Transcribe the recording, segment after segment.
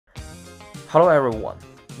Hello everyone,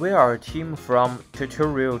 we are a team from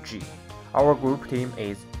Tutorial G. Our group team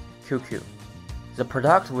is QQ. The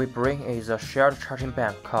product we bring is a shared charging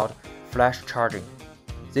bank called Flash Charging.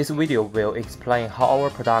 This video will explain how our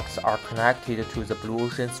products are connected to the Blue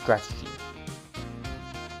Ocean strategy.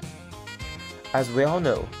 As we all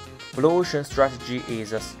know, Blue Ocean strategy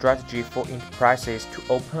is a strategy for enterprises to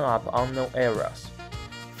open up unknown areas.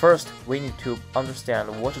 First, we need to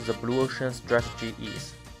understand what the Blue Ocean strategy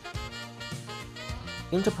is.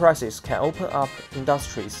 Enterprises can open up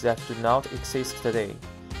industries that do not exist today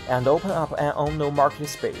and open up an unknown market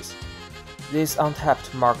space. This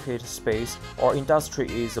untapped market space or industry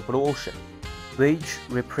is the Blue Ocean, which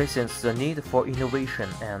represents the need for innovation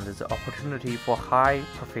and the opportunity for high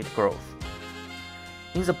profit growth.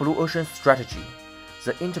 In the Blue Ocean strategy,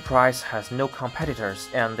 the enterprise has no competitors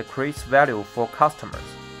and creates value for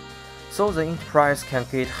customers, so the enterprise can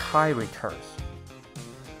get high returns.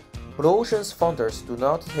 Blue Ocean's founders do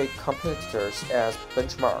not take competitors as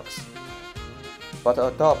benchmarks, but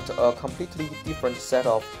adopt a completely different set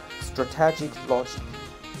of strategic logic,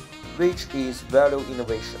 which is value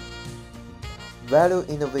innovation. Value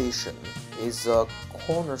innovation is a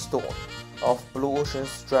cornerstone of Blue Ocean's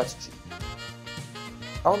strategy.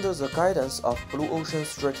 Under the guidance of Blue Ocean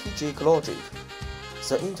strategic logic,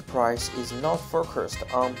 the enterprise is not focused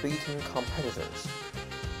on beating competitors,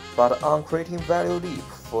 but on creating value leap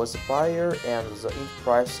for the buyer and the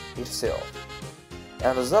enterprise itself,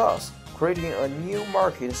 and thus creating a new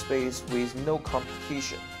market space with no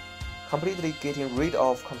competition, completely getting rid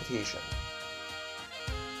of competition.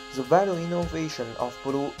 The value innovation of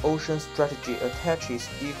Blue Ocean strategy attaches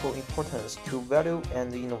equal importance to value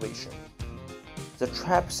and innovation. The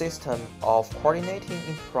trap system of coordinating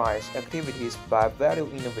enterprise activities by value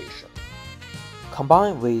innovation,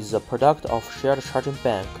 combined with the product of shared charging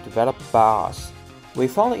bank developed by us, we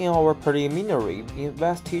found in our preliminary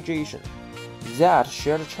investigation that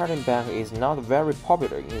shared charging bank is not very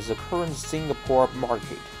popular in the current Singapore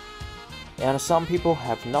market, and some people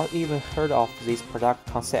have not even heard of this product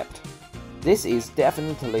concept. This is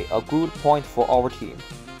definitely a good point for our team,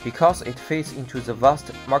 because it fits into the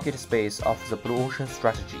vast market space of the Blue Ocean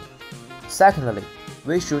strategy. Secondly,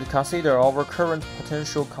 we should consider our current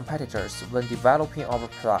potential competitors when developing our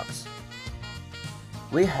products.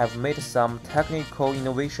 We have made some technical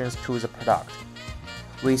innovations to the product.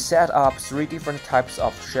 We set up 3 different types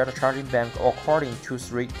of shared charging bank according to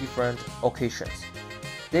 3 different occasions.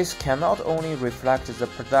 This can not only reflect the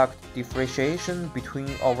product differentiation between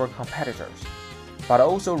our competitors, but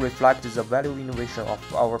also reflect the value innovation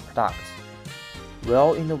of our products.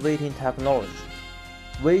 While innovating technology,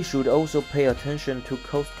 we should also pay attention to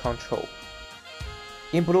cost control.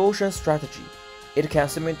 In Blue Ocean strategy, it can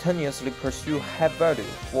simultaneously pursue high value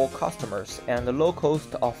for customers and low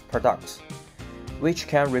cost of products, which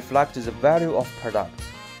can reflect the value of products.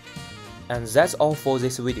 And that's all for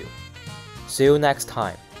this video. See you next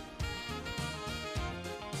time.